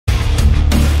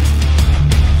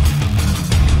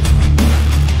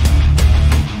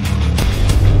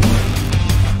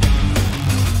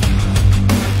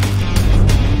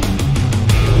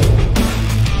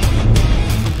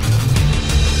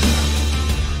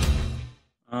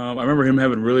I remember him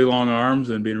having really long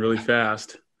arms and being really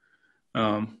fast.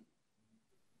 But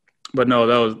no,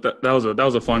 that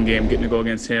was a fun game getting to go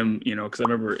against him, because I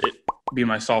remember it being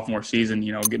my sophomore season,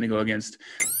 getting to go against,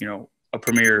 a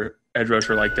premier edge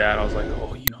rusher like that. I was like,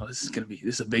 oh, this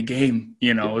is a big game,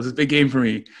 it's a big game for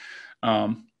me.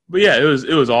 But yeah, it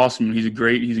was awesome. He's a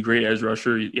great edge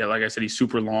rusher. Yeah, like I said, he's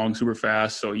super long, super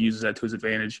fast, so he uses that to his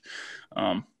advantage.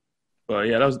 But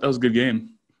yeah, that was a good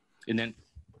game. And then,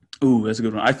 that's a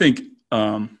good one. I think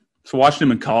so. Watching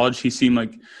him in college, he seemed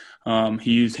like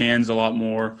he used hands a lot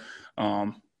more.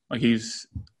 Like he's,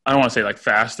 I don't want to say like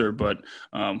faster, but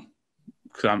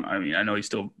because I know he's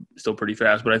still pretty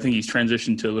fast, but I think he's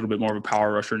transitioned to a little bit more of a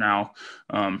power rusher now.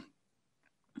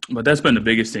 But that's been the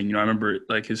biggest thing. I remember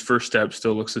like his first step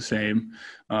still looks the same,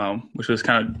 which was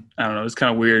kind of, I don't know, it's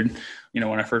kind of weird,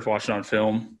 when I first watched it on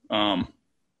film.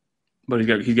 But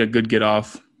he's got good get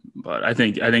off. But I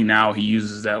think now he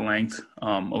uses that length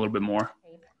a little bit more.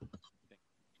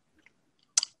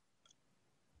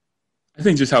 I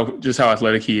think just how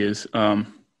athletic he is. I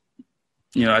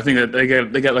think that they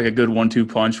got like a good 1-2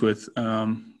 punch with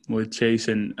Chase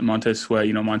and Montez Sweat.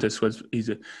 Montez Sweat,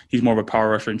 he's more of a power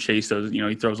rusher, and Chase does.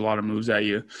 He throws a lot of moves at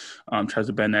you, tries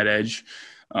to bend that edge.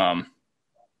 I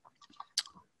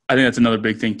think that's another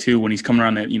big thing too. When he's coming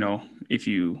around that, if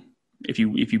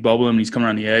you bubble him and he's coming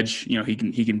around the edge,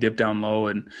 he can dip down low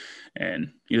and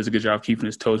he does a good job keeping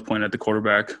his toes pointed at the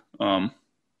quarterback.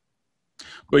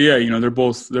 But yeah, they're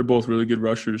both really good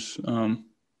rushers.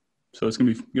 So it's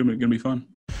gonna be fun.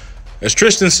 As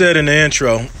Tristan said in the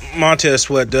intro, Montez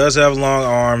Sweat does have long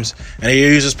arms, and he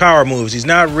uses power moves. He's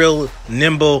not a real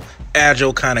nimble,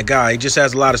 agile kind of guy. He just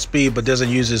has a lot of speed, but doesn't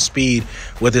use his speed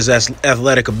with his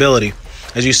athletic ability.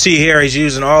 As you see here, he's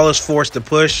using all his force to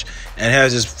push and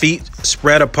has his feet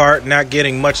spread apart, not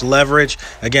getting much leverage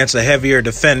against a heavier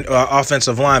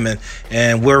offensive lineman,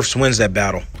 and Wirfs wins that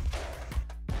battle.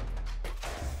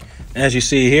 As you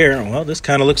see here, well, this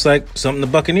kind of looks like something the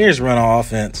Buccaneers run on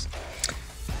offense.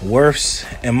 Wirfs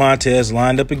and Montez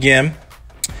lined up again.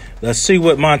 Let's see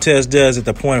what Montez does at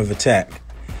the point of attack.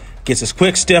 Gets a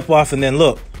quick step off, and then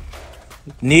look.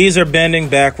 Knees are bending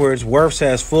backwards. Wirfs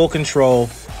has full control.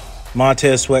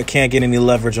 Montez Sweat can't get any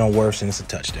leverage on Wirfs, and it's a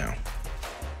touchdown.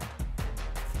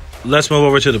 Let's move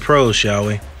over to the pros, shall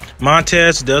we?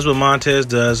 Montez does what Montez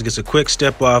does, gets a quick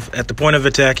step off at the point of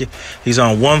attack. He's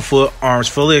on 1 foot, arms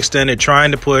fully extended, trying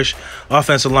to push.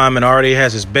 Offensive lineman already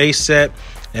has his base set,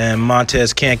 and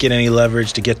Montez can't get any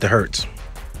leverage to get the hurts.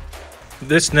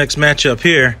 This next matchup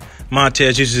here,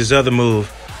 Montez uses his other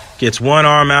move. Gets one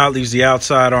arm out, leaves the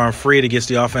outside arm free to get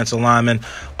the offensive lineman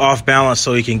off balance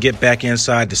so he can get back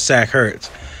inside to sack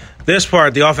Hurts. This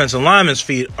part, the offensive lineman's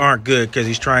feet aren't good because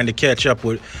he's trying to catch up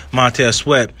with Montez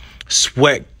Sweat.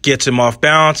 Sweat gets him off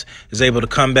balance, is able to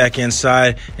come back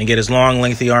inside and get his long,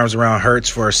 lengthy arms around Hurts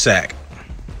for a sack.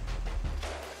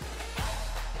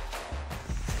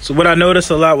 So what I notice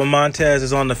a lot when Montez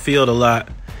is on the field a lot,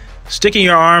 sticking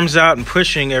your arms out and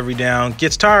pushing every down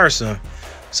gets tiresome.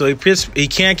 So he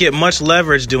can't get much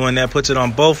leverage doing that, puts it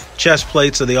on both chest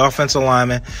plates of the offensive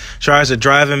lineman, tries to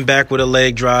drive him back with a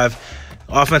leg drive.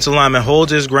 Offensive lineman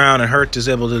holds his ground, and Hurts is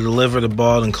able to deliver the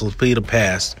ball and complete a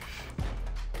pass.